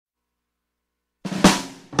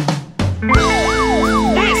This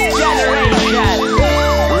generation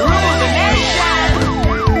rule the nation,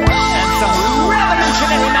 and some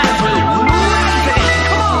revolutionary man will rise in it.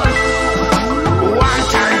 Come on. One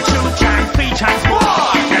time, two time, three times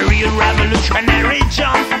more. The real revolutionary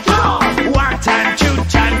jump. One time, two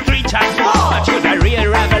time, three times more. To the real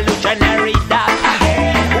revolutionary dance.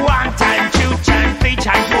 One time, two time, three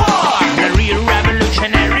times more. The real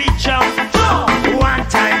revolutionary jump. One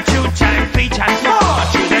time, two time, three times more.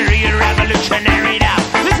 To the real revolutionary dance.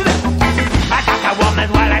 Listen up. I got a woman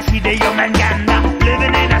while I see the human gander.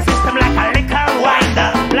 Living in a system like a liquor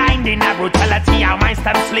winder. Blind in a brutality, our minds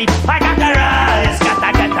them sleep. I gotta rise,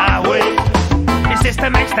 gotta get away. The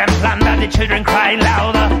system makes them plunder, the children cry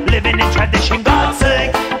louder. Living in tradition, God's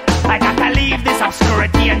sake. I gotta leave this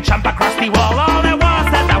obscurity and jump across the wall. All the walls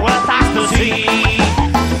that the world has to see.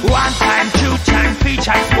 One time, two time, three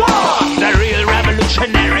times more. The real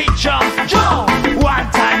revolutionary jump. One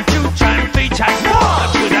time, two time, three times more.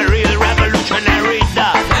 To the real revolutionary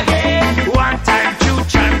dance. One time, two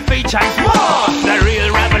time, three times more. The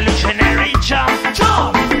real revolutionary jump.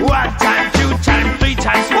 One time, two time, three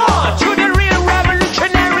times more. To the real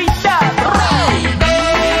revolutionary dance.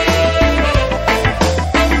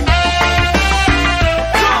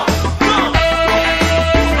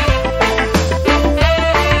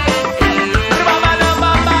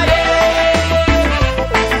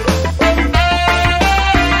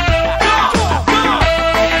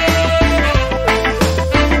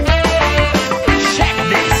 Check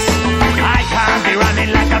this. I can't be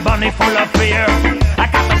running like a bunny full of fear. I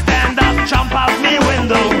gotta stand up, jump out me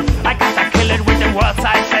window. I gotta kill it with the words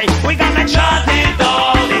I say. We gonna chant it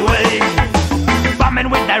all the way. Bombing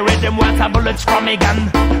with the rhythm, words are bullets from a gun.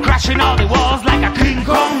 Crashing all the walls like a King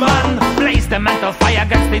Kong man. Blaze the mental fire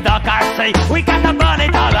against the dark, I say. We gotta burn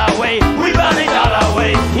it all away. We burn it all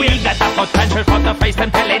away. We got the potential for the face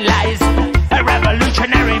them telling lies. A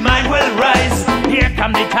revolutionary mind will rise. Here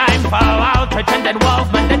come the time for outrage and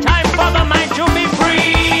involvement. The time for the mind to be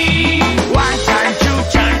free. One time, two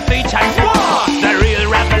time, three times more. The real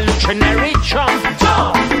revolutionary jump.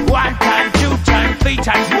 One time, two time, three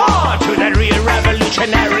times more. To the real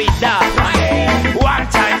revolutionary dance. One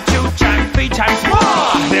time, two time, three times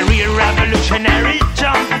more. The real revolutionary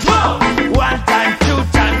jump. One time, two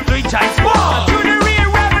time, three times more. To the real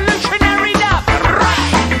revolutionary dance.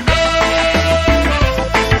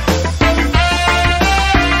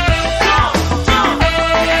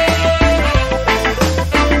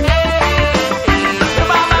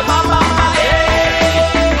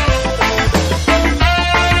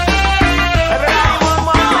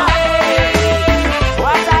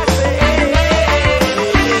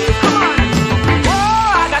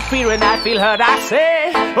 When I feel hurt, I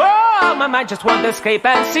say, oh, my mind just wants to escape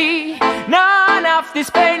and see none of this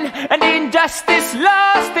pain and injustice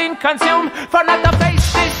lost in consume. For not to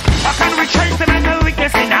face this, how can we change the mental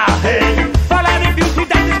weakness in our head? Follow the beauty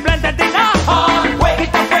that is blended in our heart. Wake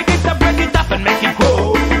it up, break it up, break it up and make it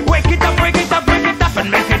grow. Wake it up, break it up, break it up and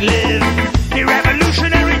make it live. The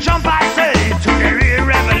revolutionary jump, I say, to the real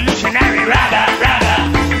revolutionary ragga,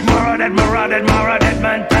 ragga. More of that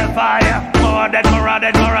mental fire. More of that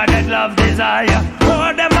love desire. More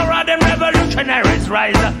of them revolutionaries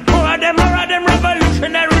rise. More of them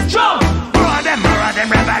revolutionaries jump. More of them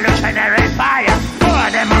revolutionary fire. More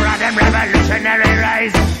of them revolutionary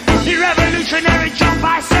rise. The revolutionary jump,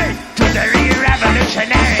 I say, to the real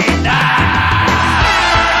revolutionary die.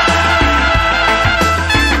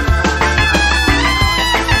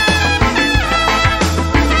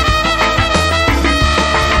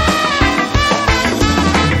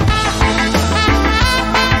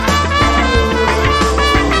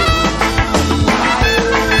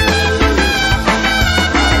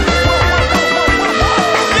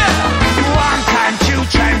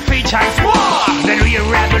 Times more, the real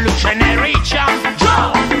revolutionary jump.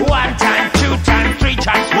 One time, two time, three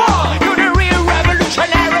times more. To the real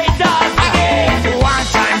revolutionary dance. One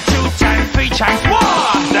time, two time, three times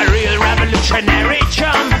more. The real revolutionary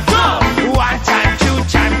jump. One time, two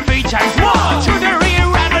time, three times more. To the real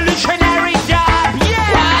revolutionary dance.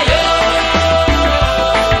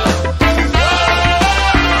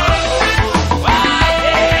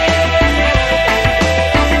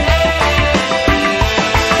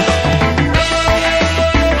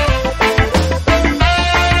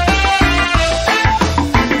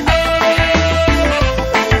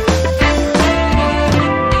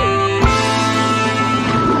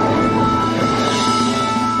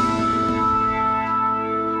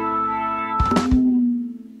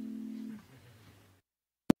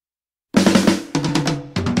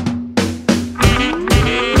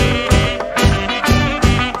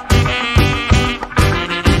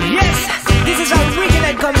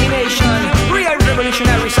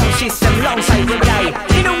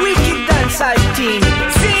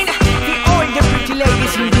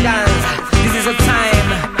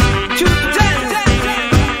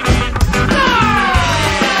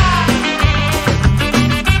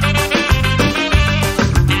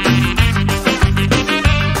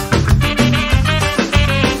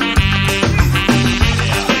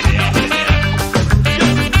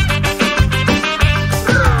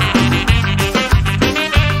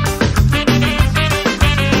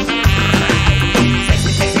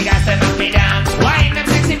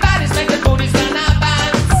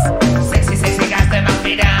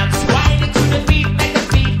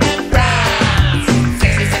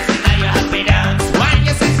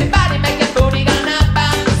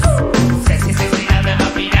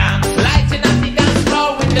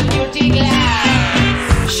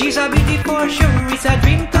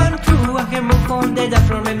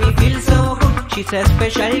 she's a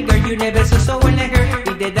special girl, you never saw someone like her.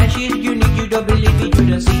 With the dance she's unique, you don't believe it, you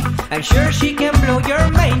don't see. I'm sure she can blow your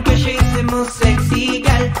mind, cause she's the most sexy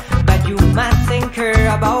gal. But you mustn't care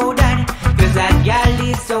about that, cause that gal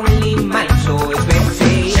is only mine. So if I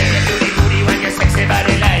say shake your booty booty when your sexy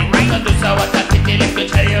body like right. Don't do so what that pity left to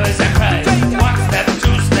tell you is a crime. 1 step,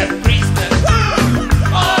 2 step, 3 step.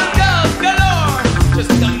 All girls galore. Just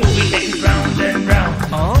the movie take it round and round.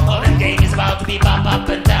 All them game is about to be pop up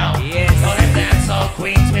and down. Yes. All them dance all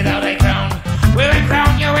queens without a crown. We will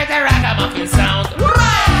crown you with a ragamuffin sound.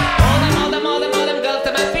 All them girls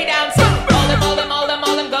come and be dancing. All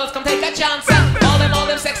them girls come take a chance. All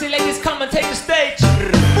them sexy ladies come and take the stage.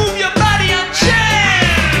 Move your body and change.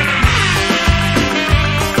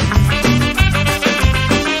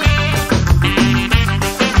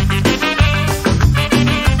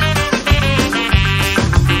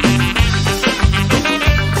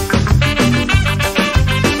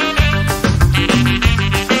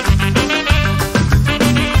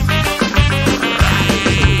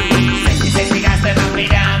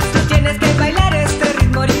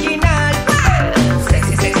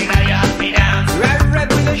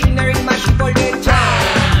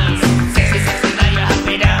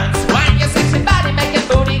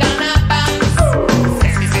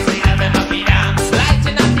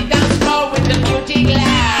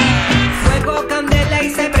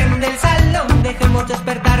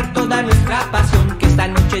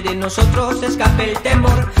 Nosotros escape el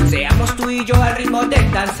temor, seamos tú y yo al ritmo del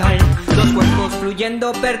danzal. Los cuerpos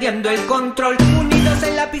fluyendo, perdiendo el control, unidos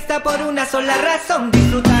en la pista por una sola razón: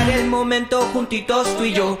 disfrutar el momento juntitos tú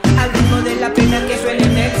y yo, al ritmo de la pena que suena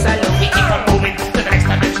en el salón. We keep on moving to the next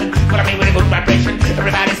dimension, follow me with a good vibration.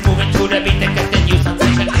 Everybody's moving to the beat and get the new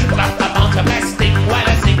sensation. Bounce a best thing while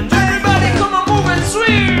I sing. Everybody come on, move and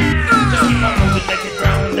swing. Just keep on moving, make it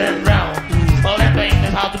round and round. All that playing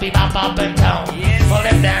is how to be bop up and down. All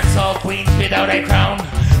them dance all queens without a crown.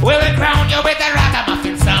 We will crown you with a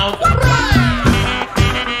ragamuffin sound.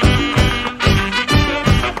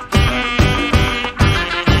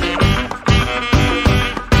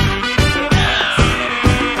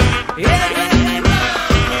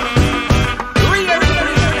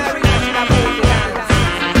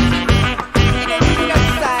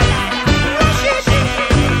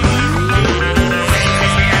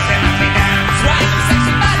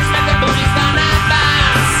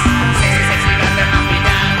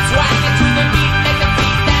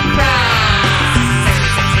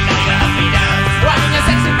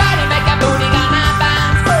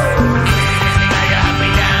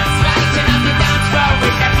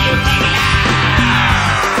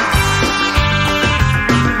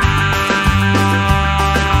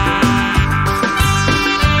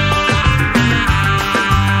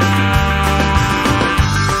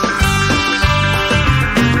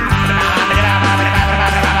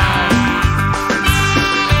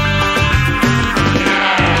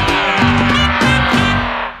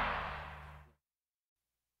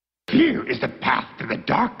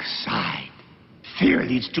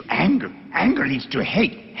 To anger, anger leads to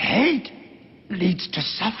hate, hate leads to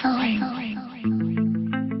suffering.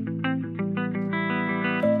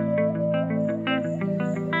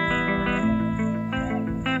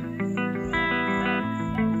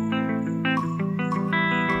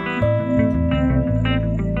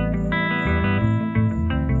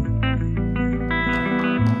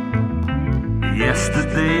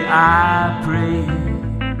 Yesterday I prayed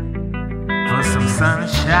for some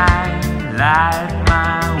sunshine, light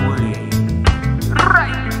my way.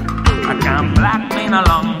 Right, I can't black me no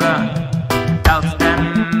longer. Doubts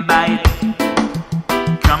stand by it,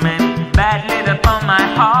 coming badly upon my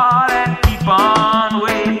heart and keep on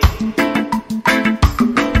waiting.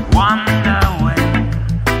 Wonder when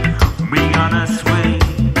we gonna sway,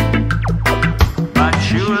 but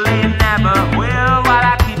surely never will while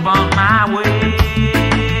I keep on my way.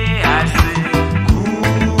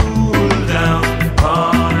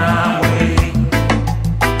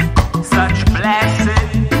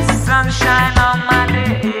 Sunshine on my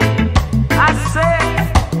day, I say,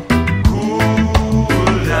 cool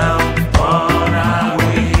down on our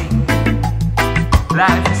way.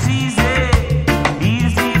 Life is easy,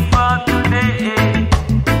 easy for today.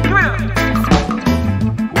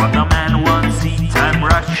 What a man wants, see time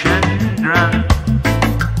rush and run.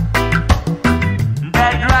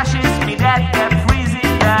 That rushes me, that kept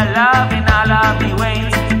freezing the love in all of the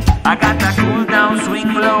ways. I got to cool down,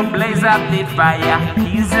 swing low, blaze up the fire.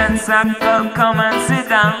 Keys and circle, come and sit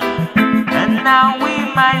down. And now we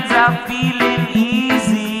minds are feeling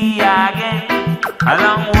easy again.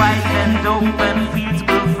 Along white and open fields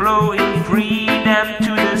will flow in freedom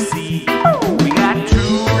to the sea. We got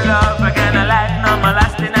true love again, alive.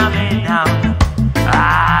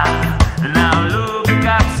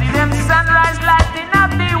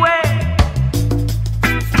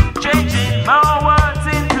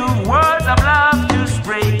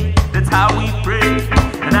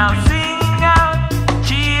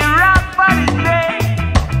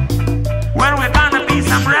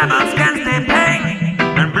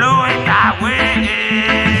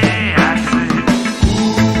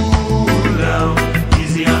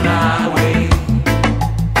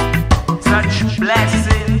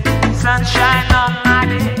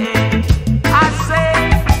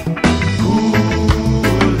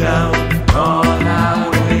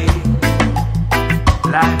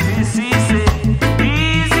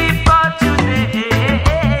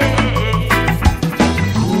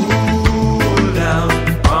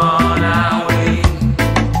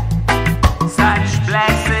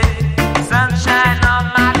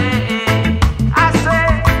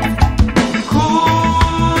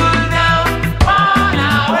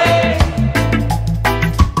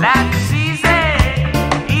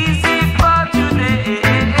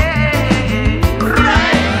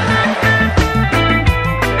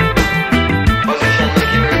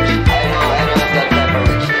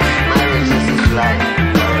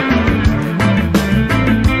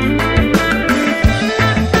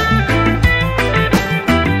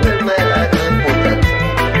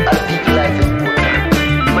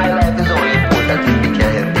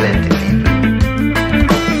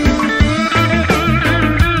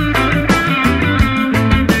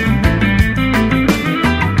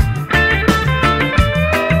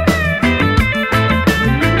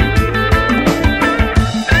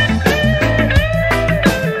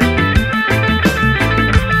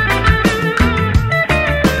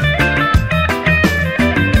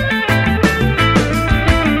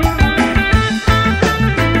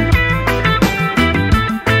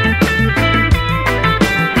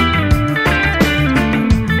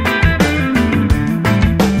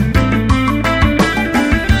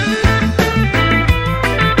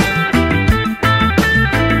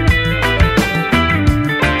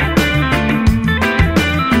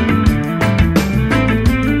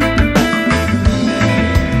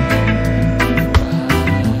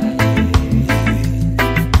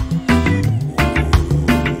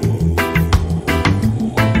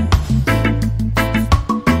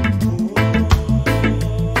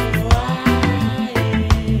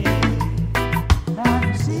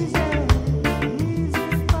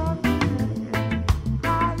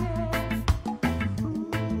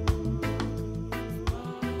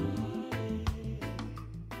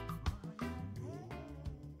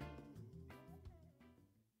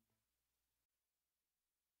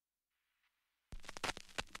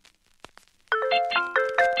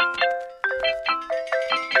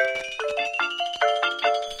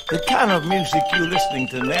 The kind of music you're listening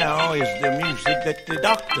to now is the music that the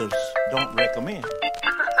doctors don't recommend.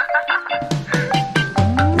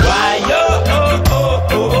 Why yo, oh, oh,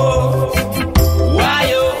 oh, oh. Why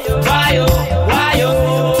yo, why yo, why yo.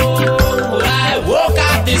 I woke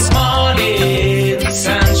up this morning,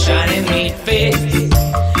 sunshine in my face.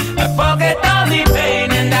 I forget all the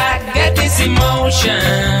pain and I get this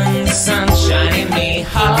emotion, sunshine in my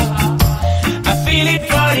heart. I feel it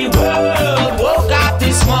for the world. Woke up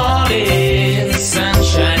this morning,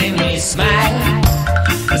 sunshine in my smile.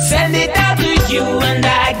 I send it out to you and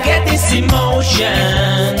I get this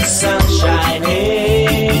emotion, sunshine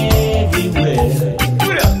everywhere.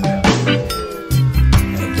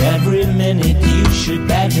 And every minute you should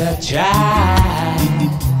better try.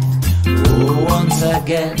 Oh, once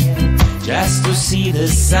again, just to see the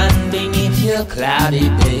sun beneath your cloudy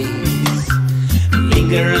days.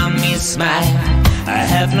 Linger on me, smile. I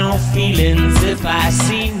have no feelings if I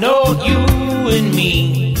see no you and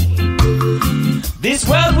me. This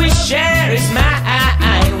world we share is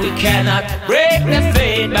mine. We cannot break the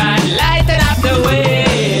fate by lighting up the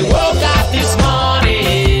way. Woke up this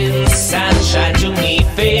morning, sunshine to me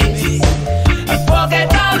face. I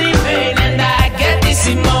forget all the pain and I get this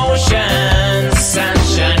emotion,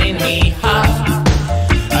 sunshine in me heart.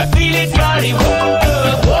 I feel it for the world.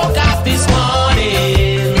 Woke up this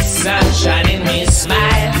morning, sunshine in me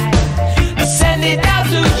smile. I send it out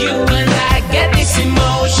to you and I get this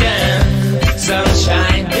emotion,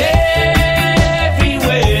 sunshine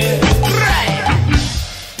everywhere. Right.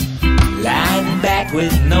 Lying back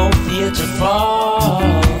with no fear to fall.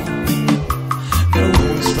 The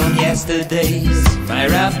wounds from yesterdays, my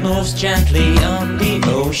raft moves gently on the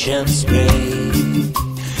ocean spray.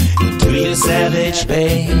 To your savage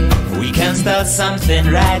bay, we can start something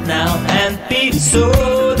right now and be so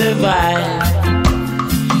divine.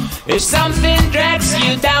 If something drags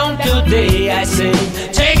you down today, I say,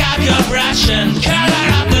 take out your brush and color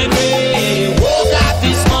up the gray. Woke up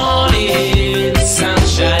this morning,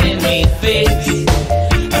 sunshine in me face.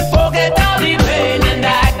 I forget all the pain and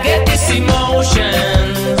I get this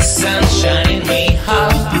emotion, sunshine in me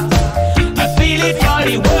heart. I feel it for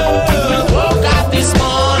the world. Woke up this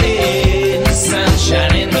morning,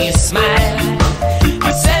 sunshine in me smile.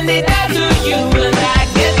 I send it out to you and I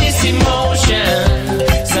get this emotion,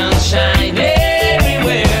 sunshine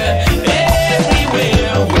everywhere,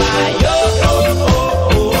 everywhere. Why yo, oh, oh,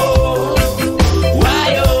 oh, oh. Why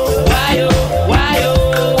yo, why yo, why yo.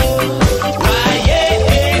 Why yeah,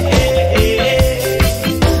 yeah, yeah,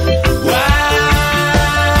 yeah. Why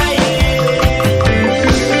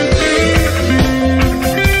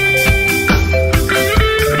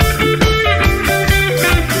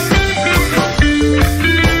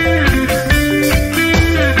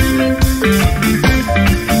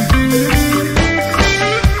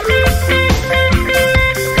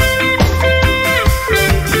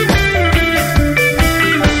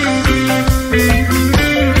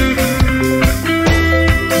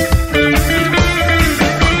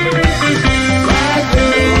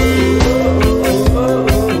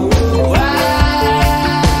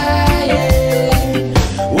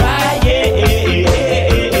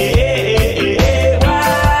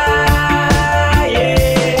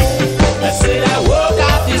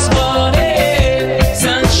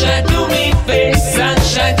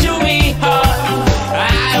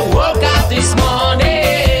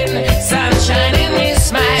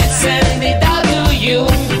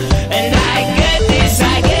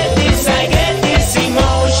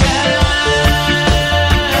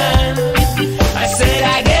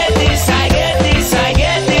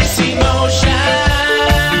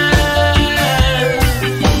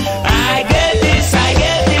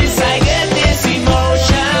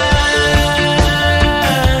emotion.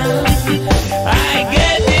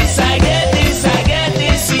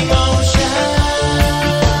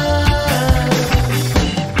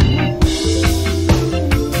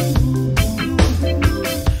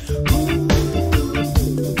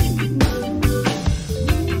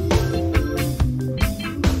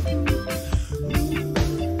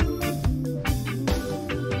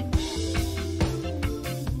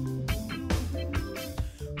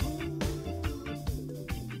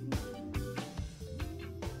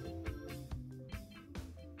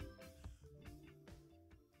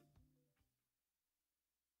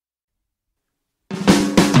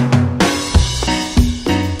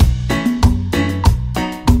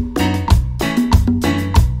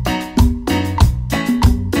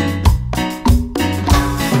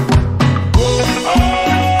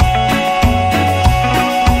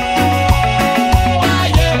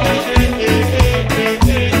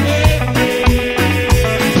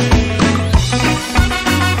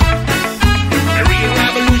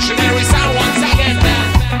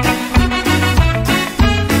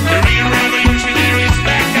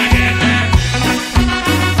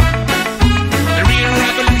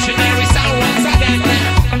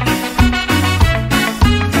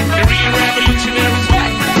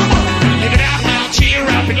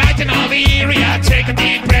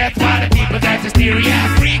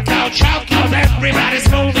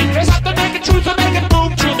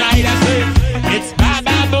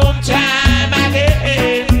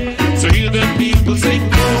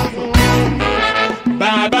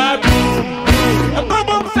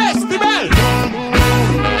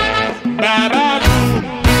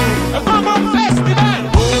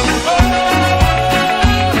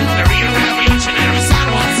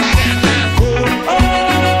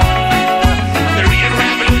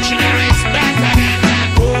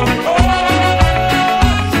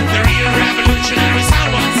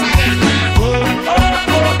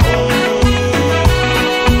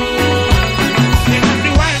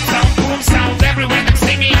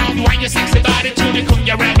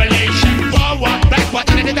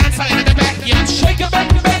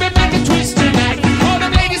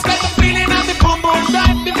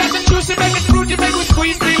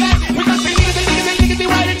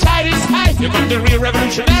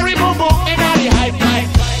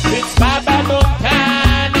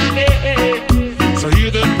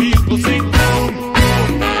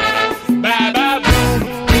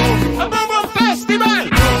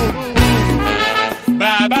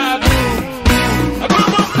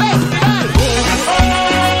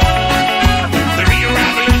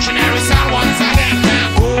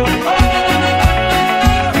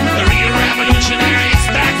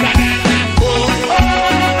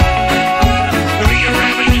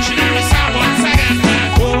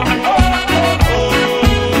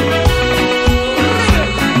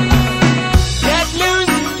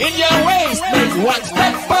 One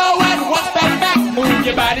step forward, one step back. Move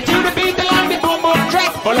your body to the beat along the boom boom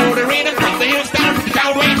track. Follow the rhythm from the hills down to the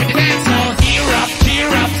down way to the dance hall. Cheer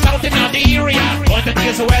up, something on the area. On the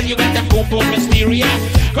tears, well, you got that boom boom hysteria.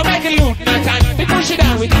 Come back and look, no time, we push it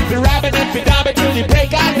down. We keep it rapping and we dumb it till the break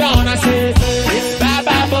of dawn. I say, it's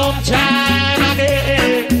ba-ba boom time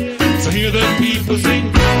again. So hear the people sing,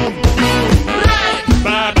 boom, boom, right,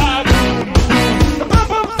 ba-ba boom.